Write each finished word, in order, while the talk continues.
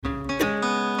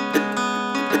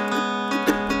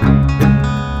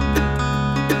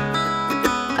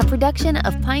production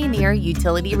of Pioneer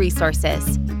Utility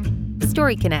Resources.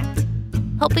 Story Connect,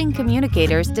 helping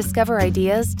communicators discover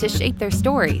ideas to shape their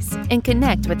stories and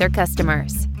connect with their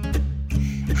customers.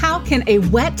 How can a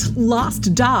wet,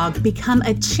 lost dog become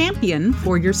a champion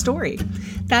for your story?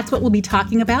 That's what we'll be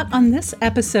talking about on this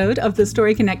episode of the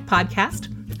Story Connect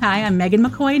podcast. Hi, I'm Megan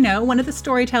McCoy-No, one of the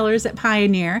storytellers at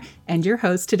Pioneer and your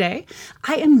host today.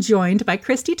 I am joined by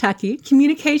Christy Tuckey,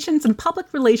 Communications and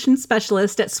Public Relations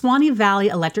Specialist at Swanee Valley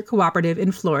Electric Cooperative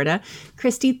in Florida.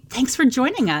 Christy, thanks for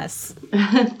joining us.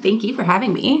 Thank you for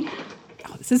having me.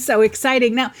 Oh, this is so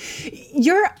exciting. Now,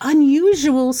 your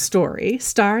unusual story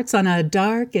starts on a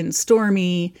dark and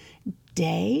stormy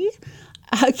day.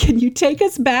 Can you take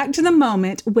us back to the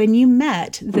moment when you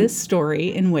met this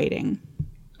story in waiting?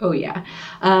 Oh, yeah.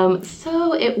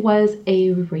 So it was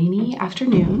a rainy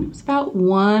afternoon. It was about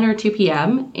 1 or 2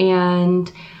 p.m.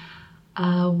 And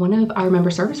one of our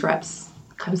member service reps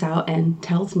comes out and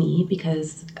tells me,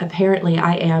 because apparently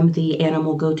I am the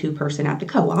animal go-to person at the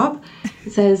co-op,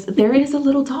 says, there is a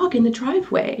little dog in the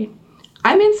driveway.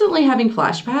 I'm instantly having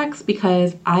flashbacks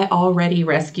because I already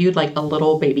rescued like a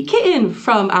little baby kitten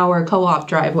from our co-op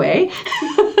driveway.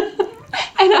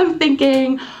 And I'm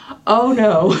thinking, oh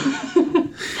no.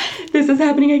 This is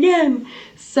happening again.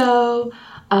 So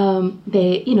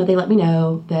they let me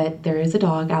know that there is a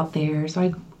dog out there. So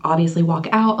I obviously walk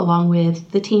out along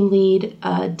with the team lead,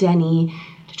 Denny,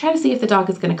 to try to see if the dog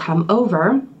is going to come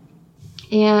over.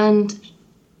 And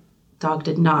dog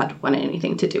did not want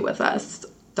anything to do with us.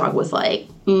 Dog was like,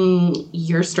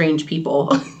 you're strange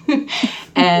people,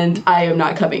 and I am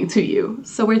not coming to you.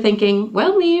 So we're thinking,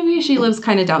 well, maybe she lives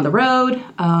kind of down the road.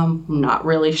 Not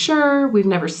really sure. We've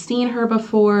never seen her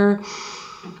before,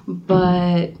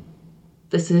 but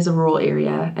this is a rural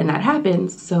area, and that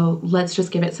happens. So let's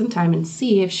just give it some time and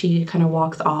see if she kind of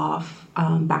walks off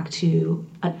back to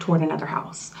toward another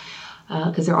house,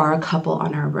 because there are a couple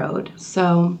on our road.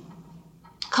 So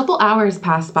a couple hours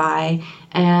pass by,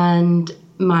 and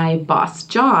my boss,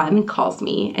 John, calls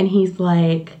me, and he's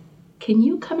like, can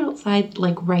you come outside,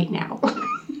 like, right now?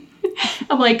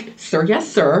 I'm like, sir, yes,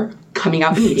 sir. Coming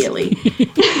out immediately.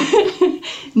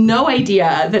 No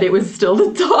idea that it was still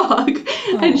the dog.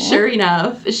 Aww. And sure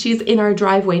enough, she's in our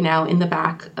driveway now in the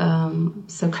back.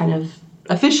 So kind of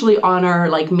officially on our,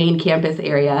 like, main campus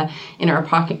area in our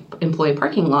employee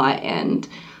parking lot. And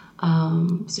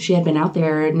so she had been out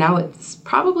there. Now it's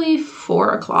probably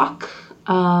 4 o'clock.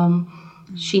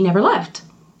 She never left.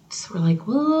 So we're like,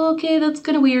 well, okay, that's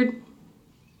kind of weird.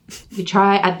 We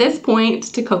try at this point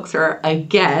to coax her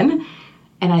again.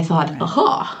 And I thought,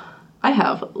 aha, I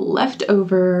have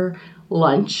leftover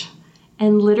lunch.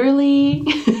 And literally,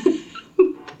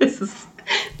 this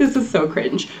is so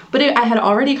cringe. But I had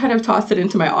already kind of tossed it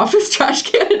into my office trash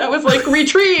can. And I was like,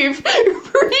 retrieve.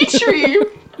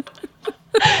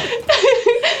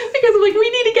 Because I'm like, we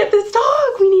need to get this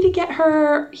dog. We need to get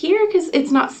her here because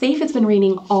it's not safe. It's been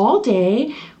raining all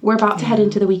day. We're about to head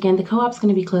into the weekend. The co-op's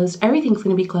going to be closed. Everything's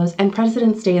going to be closed. And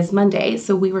President's Day is Monday.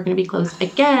 So we were going to be closed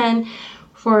again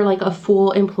for like a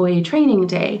full employee training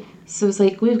day. So it's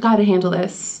like, we've got to handle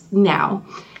this now.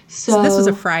 So this was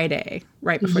a Friday,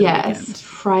 right before the weekend. Yes,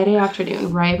 Friday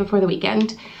afternoon, right before the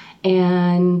weekend.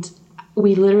 And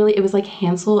we literally, it was like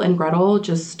Hansel and Gretel,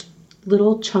 just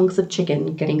little chunks of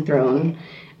chicken getting thrown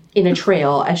in a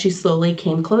trail as she slowly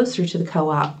came closer to the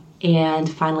co-op. And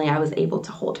finally, I was able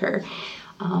to hold her.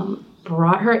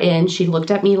 Brought her in. She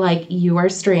looked at me like, you are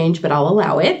strange, but I'll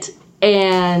allow it.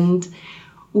 And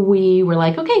we were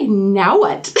like, okay, now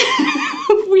what?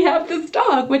 We have this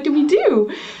dog. What do we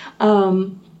do?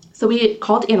 So we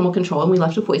called animal control and we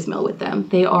left a voicemail with them.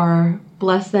 They are,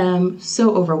 bless them,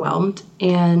 so overwhelmed.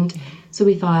 And so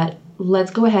we thought,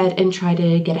 let's go ahead and try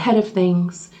to get ahead of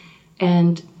things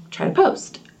and try to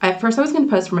post. At first, I was going to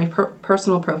post from my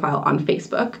personal profile on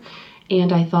Facebook.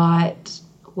 And I thought,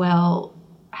 well,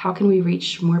 how can we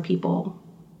reach more people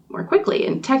more quickly?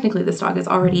 And technically, this dog is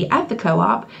already at the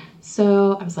co-op.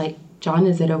 So I was like, John,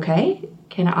 is it okay?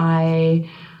 Can I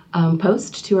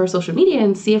post to our social media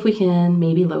and see if we can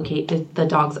maybe locate the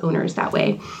dog's owners that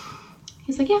way?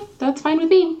 He's like, yeah, that's fine with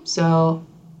me. So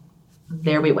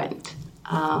there we went.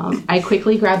 I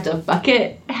quickly grabbed a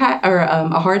bucket hat or a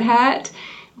hard hat,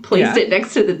 placed it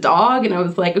next to the dog, and I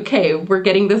was like, okay, we're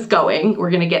getting this going. We're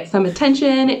going to get some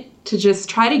attention to just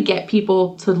try to get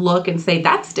people to look and say,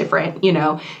 that's different,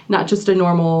 not just a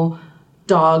normal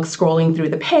dog scrolling through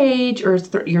the page or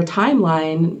your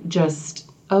timeline, just,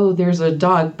 oh, there's a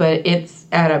dog, but it's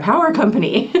at a power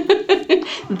company.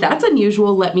 That's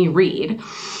unusual. Let me read.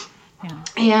 Yeah.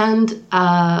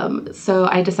 And so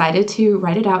I decided to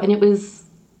write it out, and it was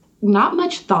not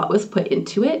much thought was put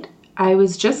into it. I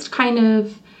was just kind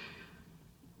of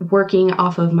working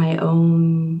off of my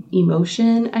own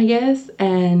emotion, I guess.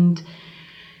 And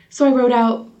so I wrote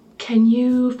out, "Can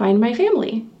you find my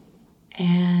family?"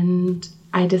 And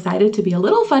I decided to be a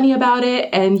little funny about it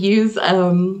and use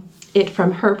it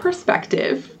from her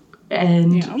perspective.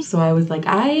 And so I was like,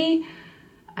 I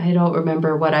don't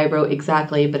remember what I wrote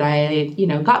exactly, but I,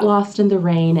 got lost in the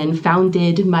rain and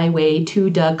founded my way to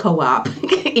the co-op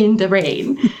in the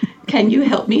rain. Can you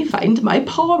help me find my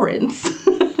parents?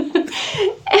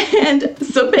 And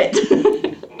submit.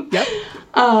 Yep.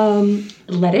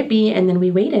 Let it be. And then we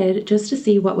waited just to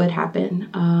see what would happen.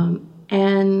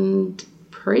 And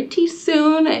pretty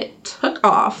soon it took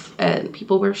off and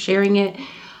people were sharing it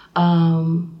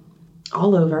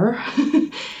all over.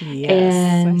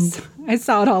 Yes. And I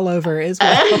saw it all over as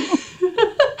well.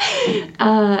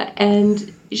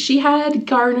 And she had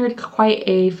garnered quite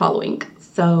a following.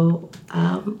 So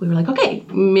we were like, okay,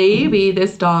 maybe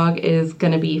this dog is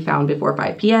going to be found before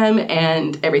 5 p.m.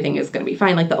 and everything is going to be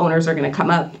fine. Like the owners are going to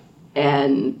come up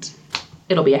and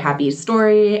it'll be a happy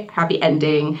story, happy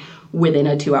ending within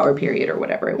a 2-hour period or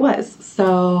whatever it was.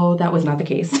 So that was not the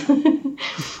case.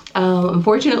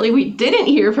 Unfortunately, we didn't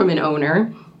hear from an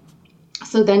owner.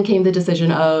 So then came the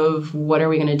decision of what are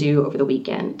we going to do over the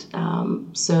weekend?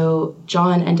 So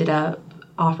John ended up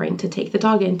offering to take the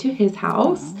dog into his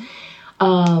house.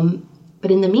 But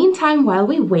in the meantime, while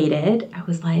we waited, I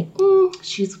was like,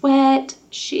 she's wet.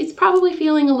 She's probably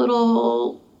feeling a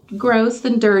little gross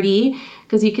and dirty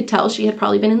because you could tell she had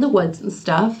probably been in the woods and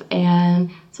stuff.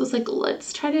 And so I was like,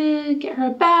 let's try to get her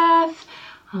a bath.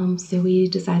 So we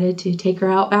decided to take her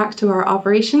out back to our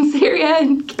operations area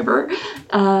and give her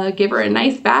a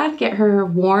nice bath, get her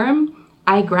warm.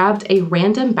 I grabbed a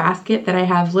random basket that I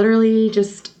have literally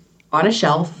just on a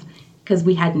shelf because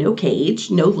we had no cage,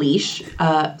 no leash.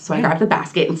 So I grabbed the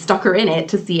basket and stuck her in it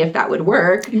to see if that would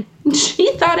work.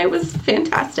 She thought it was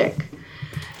fantastic.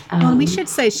 Well, we should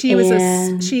say she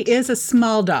is a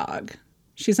small dog.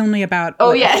 She's only about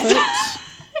a foot.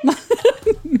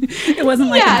 It wasn't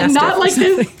like a Mastiff not like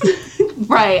this.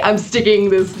 Right, I'm sticking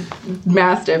this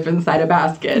Mastiff inside a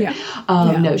basket. Yeah.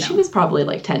 No, she was probably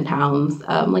like 10 pounds,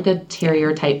 like a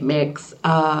terrier type mix.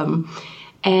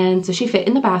 And so she fit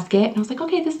in the basket, and I was like,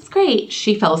 okay, this is great.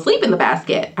 She fell asleep in the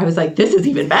basket. I was like, this is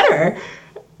even better.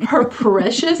 Her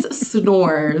precious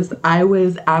snores, I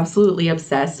was absolutely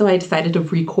obsessed. So I decided to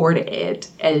record it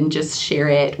and just share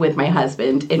it with my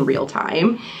husband in real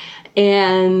time.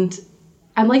 And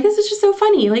I'm like, this is just so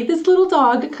funny. Like this little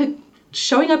dog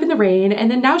showing up in the rain, and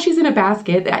then now she's in a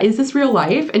basket. Is this real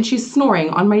life? And she's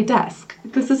snoring on my desk.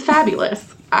 This is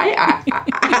fabulous.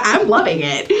 I'm loving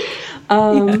it.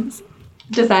 Yes.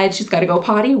 Decide she's got to go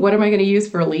potty. What am I going to use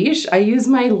for a leash? I use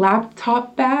my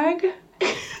laptop bag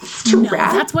strap. No,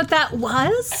 that's what that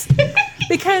was?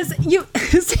 Because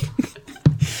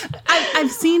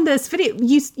I've seen this video.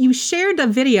 You shared a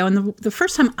video, and the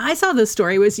first time I saw this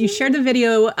story was you shared the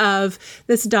video of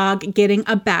this dog getting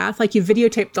a bath, like you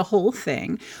videotaped the whole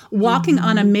thing, walking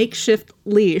on a makeshift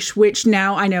leash, which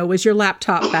now I know was your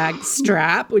laptop bag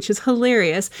strap, which is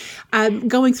hilarious,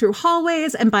 going through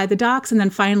hallways and by the docks, and then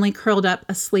finally curled up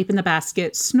asleep in the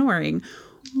basket, snoring.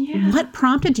 Yeah. What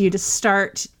prompted you to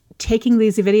start taking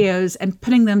these videos and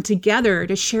putting them together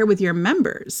to share with your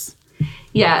members?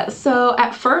 Yeah, so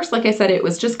at first, like I said, it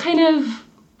was just kind of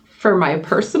for my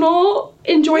personal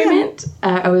enjoyment.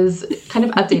 I was kind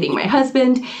of updating my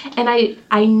husband. And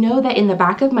I know that in the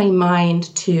back of my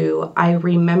mind, too, I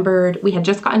remembered we had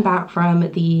just gotten back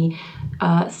from the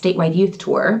statewide youth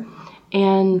tour.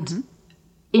 And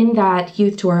in that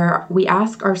youth tour, we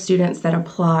ask our students that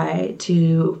apply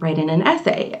to write in an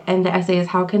essay. And the essay is,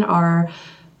 how can our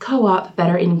co-op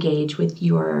better engage with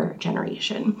your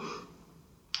generation?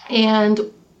 And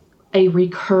a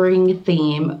recurring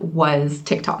theme was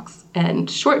TikToks and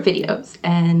short videos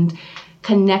and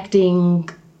connecting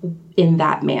in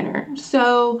that manner.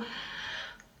 So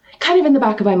kind of in the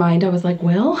back of my mind, I was like,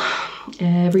 well,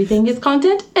 everything is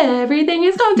content. Everything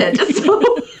is content. So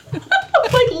I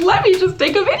was like, let me just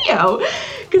take a video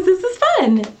because this is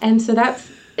fun. And so that's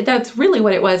really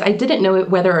what it was. I didn't know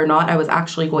whether or not I was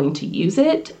actually going to use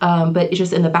it, but it's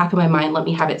just in the back of my mind, let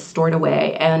me have it stored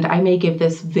away, and I may give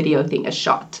this video thing a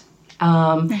shot.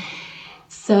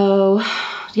 So,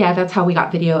 yeah, that's how we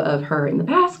got video of her in the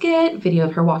basket, video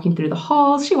of her walking through the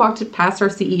halls. She walked past our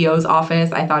CEO's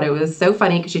office. I thought it was so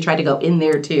funny because she tried to go in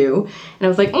there, too. And I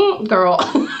was like, girl,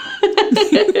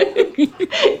 you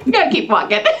gotta keep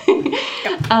walking.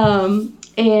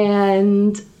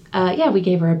 We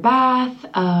gave her a bath,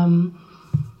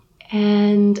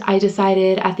 and I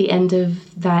decided at the end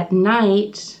of that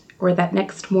night, or that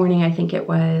next morning, I think it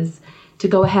was, to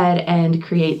go ahead and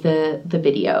create the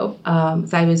video.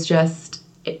 So I was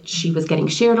she was getting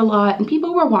shared a lot, and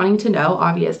people were wanting to know,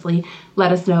 obviously,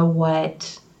 let us know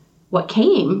what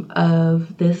came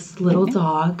of this little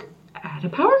dog at a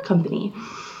power company.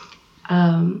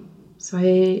 So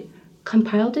I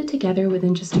compiled it together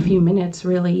within just a few minutes,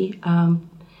 really.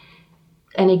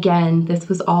 And again, this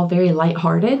was all very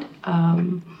lighthearted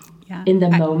in the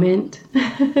moment.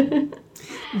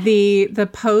 The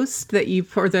post that you,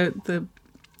 or the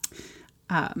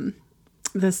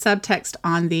subtext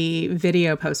on the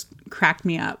video post cracked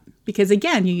me up, because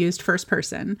again, you used first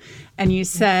person, and you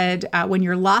said, when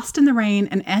you're lost in the rain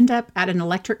and end up at an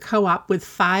electric co-op with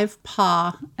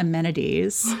 5-paw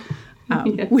amenities,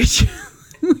 which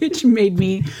made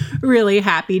me really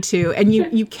happy too. And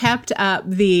you kept up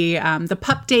the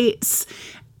pup dates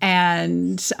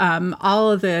and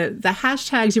all of the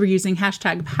hashtags you were using,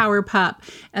 hashtag PowerPup,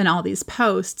 and all these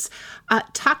posts.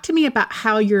 Talk to me about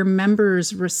how your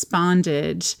members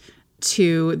responded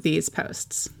to these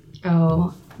posts.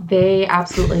 Oh, they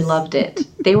absolutely loved it.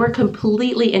 They were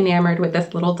completely enamored with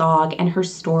this little dog and her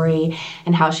story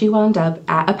and how she wound up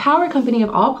at a power company of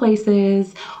all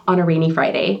places on a rainy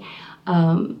Friday.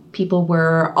 People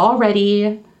were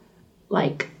already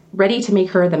ready to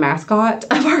make her the mascot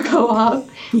of our co-op.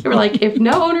 They were like, if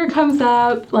no owner comes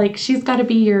up, she's got to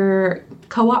be your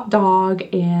co-op dog,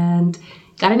 and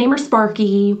got to name her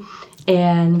Sparky.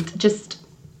 And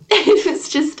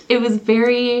it was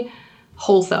very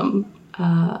wholesome,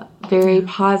 very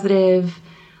positive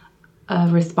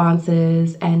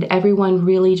responses, and everyone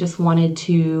really just wanted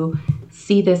to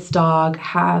see this dog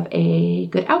have a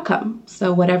good outcome.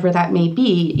 So whatever that may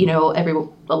be, a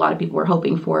lot of people were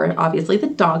hoping for, obviously, the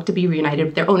dog to be reunited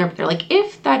with their owner, but they're like,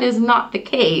 if that is not the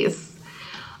case,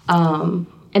 and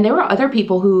there were other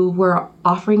people who were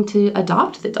offering to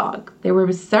adopt the dog. There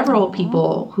were several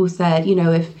people who said,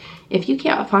 if you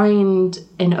can't find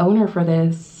an owner for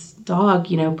this dog,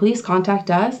 please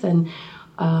contact us, and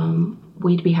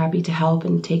we'd be happy to help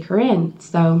and take her in.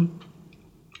 So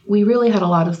we really had a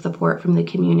lot of support from the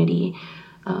community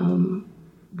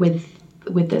with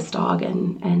this dog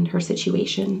and her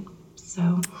situation.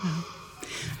 So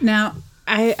now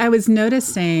I was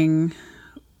noticing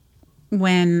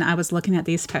when I was looking at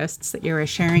these posts that you were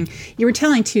sharing, you were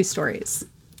telling two stories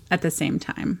at the same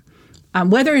time,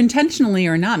 whether intentionally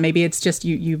or not. Maybe it's just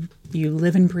you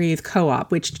live and breathe co-op,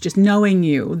 which, just knowing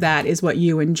you, that is what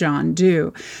you and John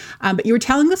do. But you were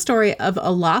telling the story of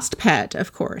a lost pet,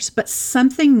 of course, but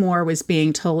something more was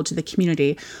being told to the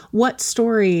community. What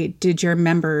story did your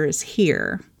members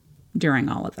hear during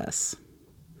all of this?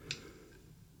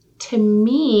 To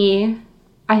me,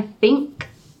 I think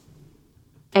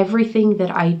everything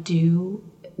that I do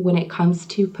when it comes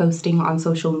to posting on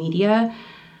social media,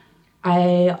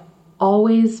 I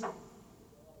always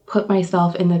put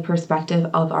myself in the perspective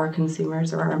of our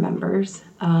consumers or our members.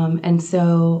 And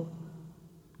so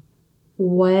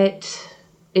what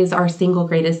is our single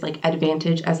greatest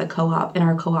advantage as a co-op? And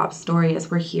our co-op story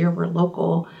is we're here, we're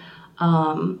local,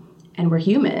 and we're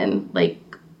human.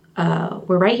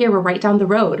 We're right here, we're right down the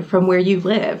road from where you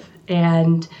live.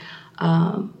 And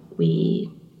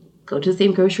we go to the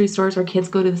same grocery stores, our kids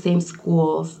go to the same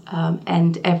schools,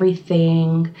 and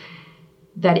everything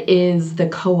that is the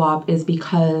co-op is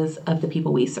because of the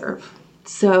people we serve.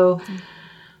 So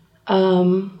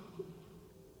I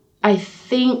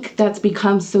think that's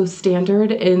become so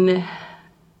standard in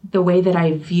the way that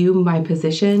I view my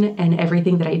position and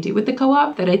everything that I do with the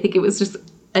co-op that I think it was just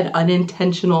an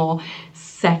unintentional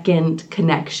second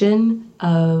connection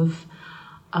of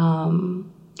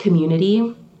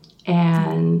community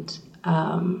and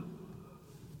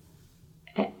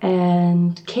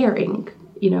caring.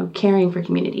 Caring for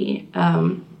community.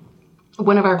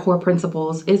 One of our core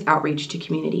principles is outreach to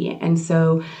community. And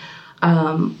so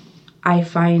I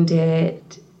find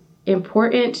it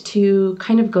important to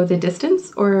kind of go the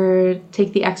distance or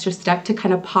take the extra step to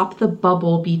kind of pop the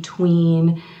bubble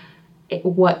between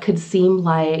what could seem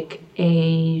like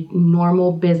a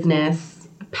normal business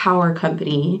power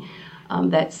company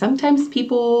that sometimes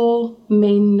people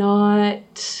may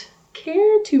not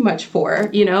care too much for.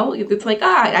 It's like,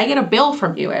 I get a bill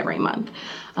from you every month.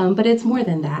 But it's more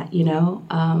than that,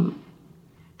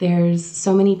 There's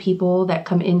so many people that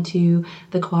come into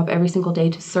the co-op every single day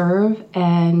to serve,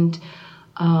 and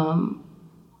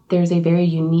there's a very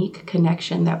unique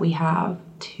connection that we have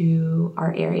to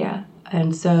our area.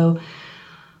 And so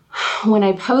when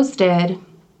I posted,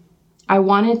 I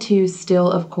wanted to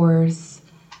still, of course,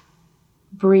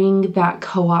 bring that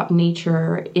co-op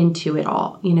nature into it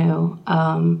all,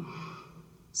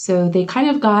 So they kind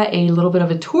of got a little bit of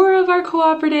a tour of our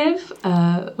cooperative,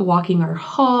 walking our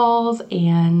halls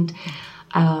and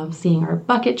seeing our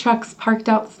bucket trucks parked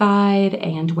outside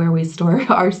and where we store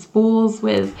our spools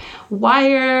with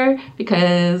wire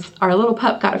because our little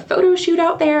pup got a photo shoot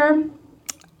out there.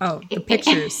 Oh, the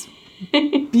pictures.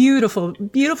 Beautiful,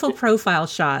 beautiful profile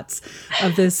shots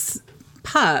of this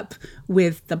pup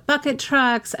with the bucket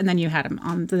trucks, and then you had him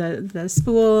on the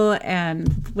spool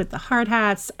and with the hard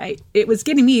hats. It was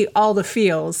giving me all the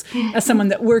feels as someone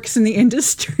that works in the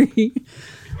industry,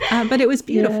 but it was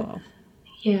beautiful.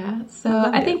 Yeah. So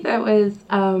I think that was,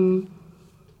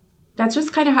 that's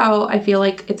just kind of how I feel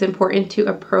like it's important to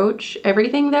approach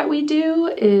everything that we do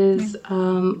is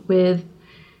with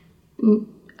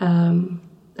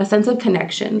a sense of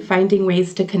connection, finding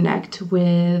ways to connect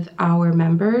with our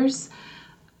members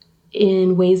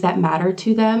in ways that matter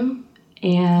to them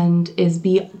and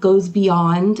goes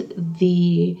beyond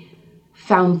the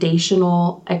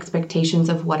foundational expectations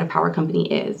of what a power company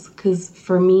is. Because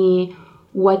for me,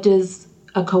 what does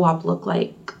a co-op look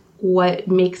like? What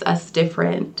makes us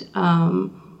different?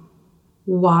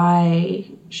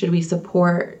 Why should we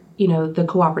support, the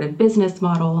cooperative business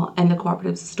model and the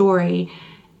cooperative story?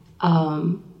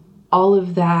 All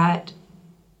of that,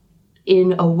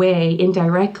 in a way,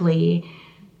 indirectly,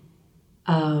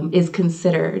 is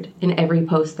considered in every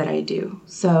post that I do.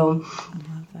 So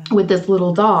with this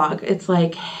little dog, it's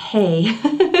like, hey,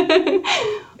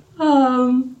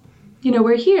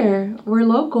 we're here, we're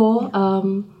local,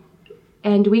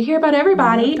 and we hear about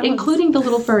everybody, including the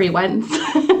little furry ones.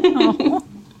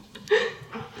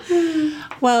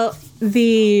 Well,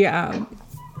 the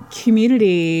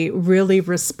community really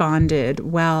responded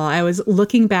well. I was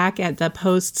looking back at the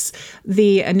posts,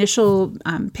 the initial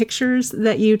pictures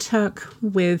that you took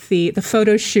with the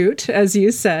photo shoot, as you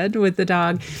said, with the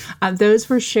dog. Those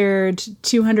were shared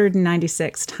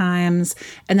 296 times.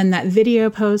 And then that video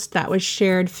post that was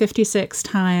shared 56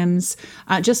 times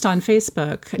just on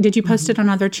Facebook. Did you post it on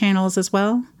other channels as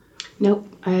well? Nope.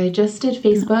 I just did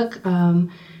Facebook.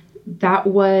 That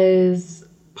was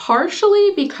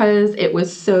partially because it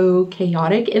was so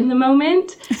chaotic in the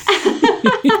moment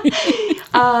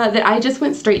that I just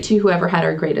went straight to whoever had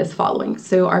our greatest following.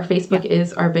 So our Facebook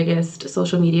is our biggest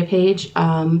social media page.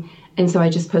 And so I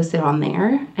just posted on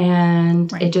there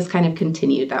and it just kind of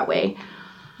continued that way.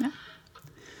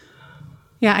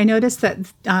 Yeah, I noticed that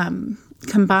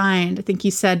combined, I think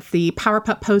you said the Power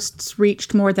Pup posts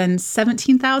reached more than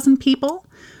 17,000 people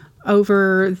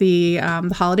over the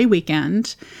holiday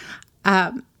weekend.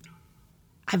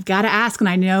 I've got to ask, and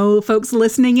I know folks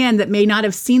listening in that may not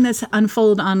have seen this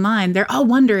unfold online, they're all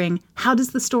wondering, how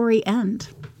does the story end?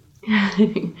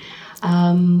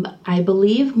 I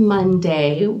believe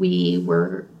Monday we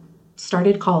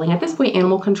started calling. At this point,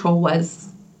 animal control was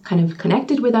kind of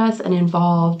connected with us and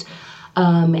involved,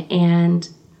 and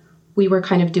we were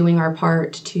kind of doing our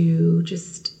part to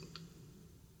just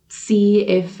see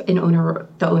if the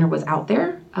owner was out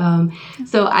there.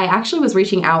 So I actually was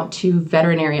reaching out to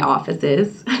veterinary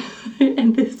offices,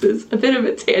 and this is a bit of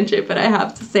a tangent, but I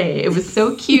have to say it was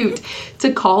so cute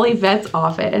to call a vet's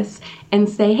office and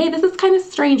say, hey, this is kind of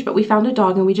strange, but we found a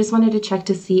dog and we just wanted to check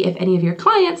to see if any of your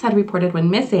clients had reported one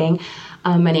missing.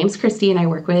 My name's Christy and I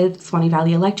work with Swanee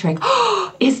Valley Electric.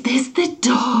 Is this the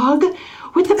dog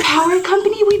with the power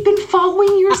company? We've been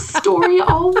following your story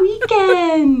all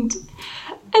weekend.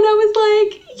 And I was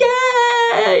like,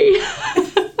 yay!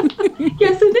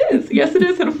 Yes, it is. Yes, it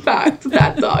is, in fact,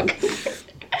 that dog.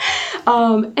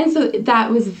 And so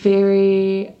that was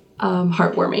very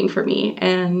heartwarming for me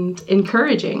and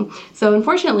encouraging. So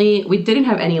unfortunately, we didn't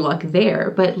have any luck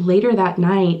there. But later that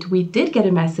night, we did get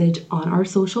a message on our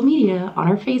social media, on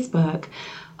our Facebook,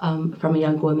 from a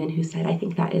young woman who said, I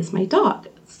think that is my dog.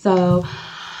 So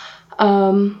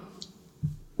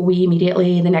we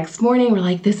immediately, the next morning, were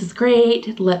like, this is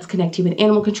great. Let's connect you with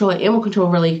animal control. And animal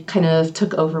control really kind of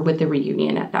took over with the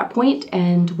reunion at that point.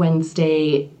 And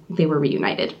Wednesday, they were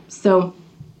reunited. So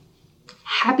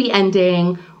happy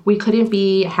ending. We couldn't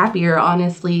be happier,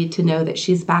 honestly, to know that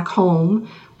she's back home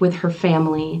with her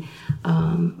family,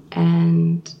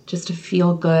 and just a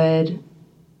feel good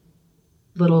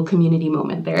little community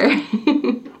moment there.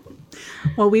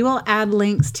 Well, we will add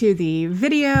links to the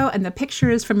video and the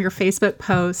pictures from your Facebook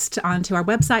post onto our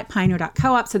website,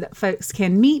 pioneer.coop, so that folks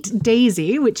can meet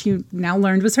Daisy, which you now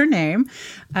learned was her name,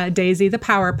 Daisy the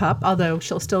Power Pup, although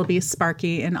she'll still be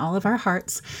Sparky in all of our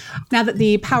hearts. Now that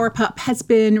the Power Pup has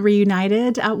been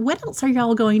reunited, what else are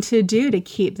y'all going to do to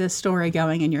keep this story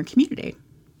going in your community?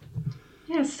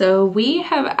 Yeah, so we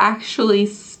have actually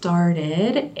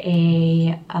started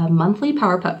a monthly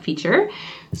Power Pup feature.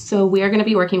 So we are going to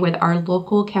be working with our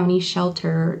local county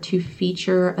shelter to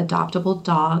feature adoptable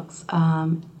dogs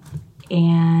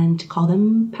and call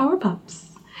them Power Pups.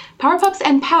 Power Pups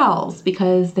and pals,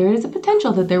 because there is a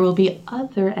potential that there will be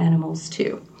other animals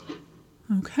too.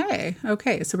 Okay.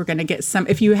 So we're going to get some.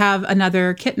 If you have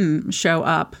another kitten show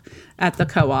up at the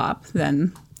co-op,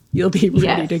 then you'll be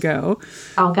ready to go.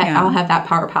 I'll have that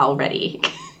Power Pal ready.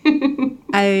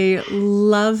 I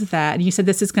love that. And you said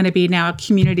this is going to be now a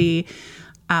community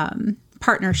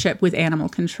partnership with animal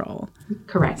control.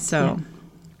 Correct. So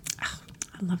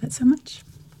I love it so much.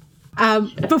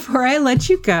 Before I let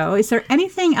you go, is there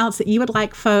anything else that you would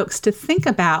like folks to think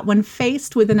about when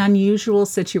faced with an unusual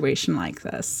situation like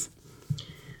this?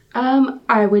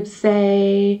 I would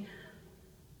say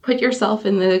put yourself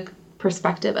in the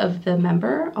perspective of the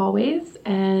member always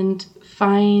and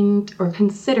find or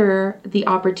consider the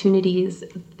opportunities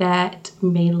that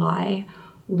may lie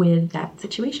with that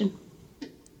situation.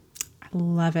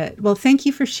 Love it. Well, thank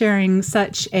you for sharing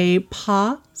such a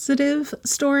positive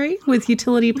story with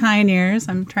Utility Pioneers.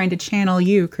 I'm trying to channel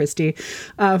you, Christy,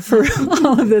 for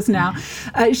all of this now.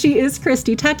 She is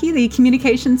Christy Tuckey, the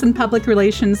Communications and Public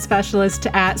Relations Specialist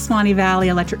at Swanee Valley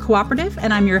Electric Cooperative,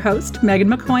 and I'm your host, Megan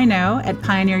McCoy at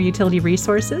Pioneer Utility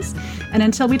Resources. And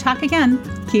until we talk again,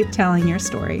 keep telling your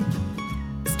story.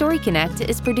 Story Connect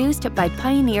is produced by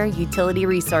Pioneer Utility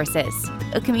Resources,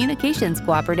 a communications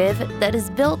cooperative that is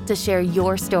built to share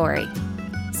your story.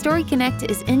 Story Connect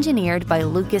is engineered by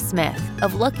Lucas Smith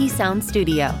of Lucky Sound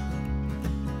Studio.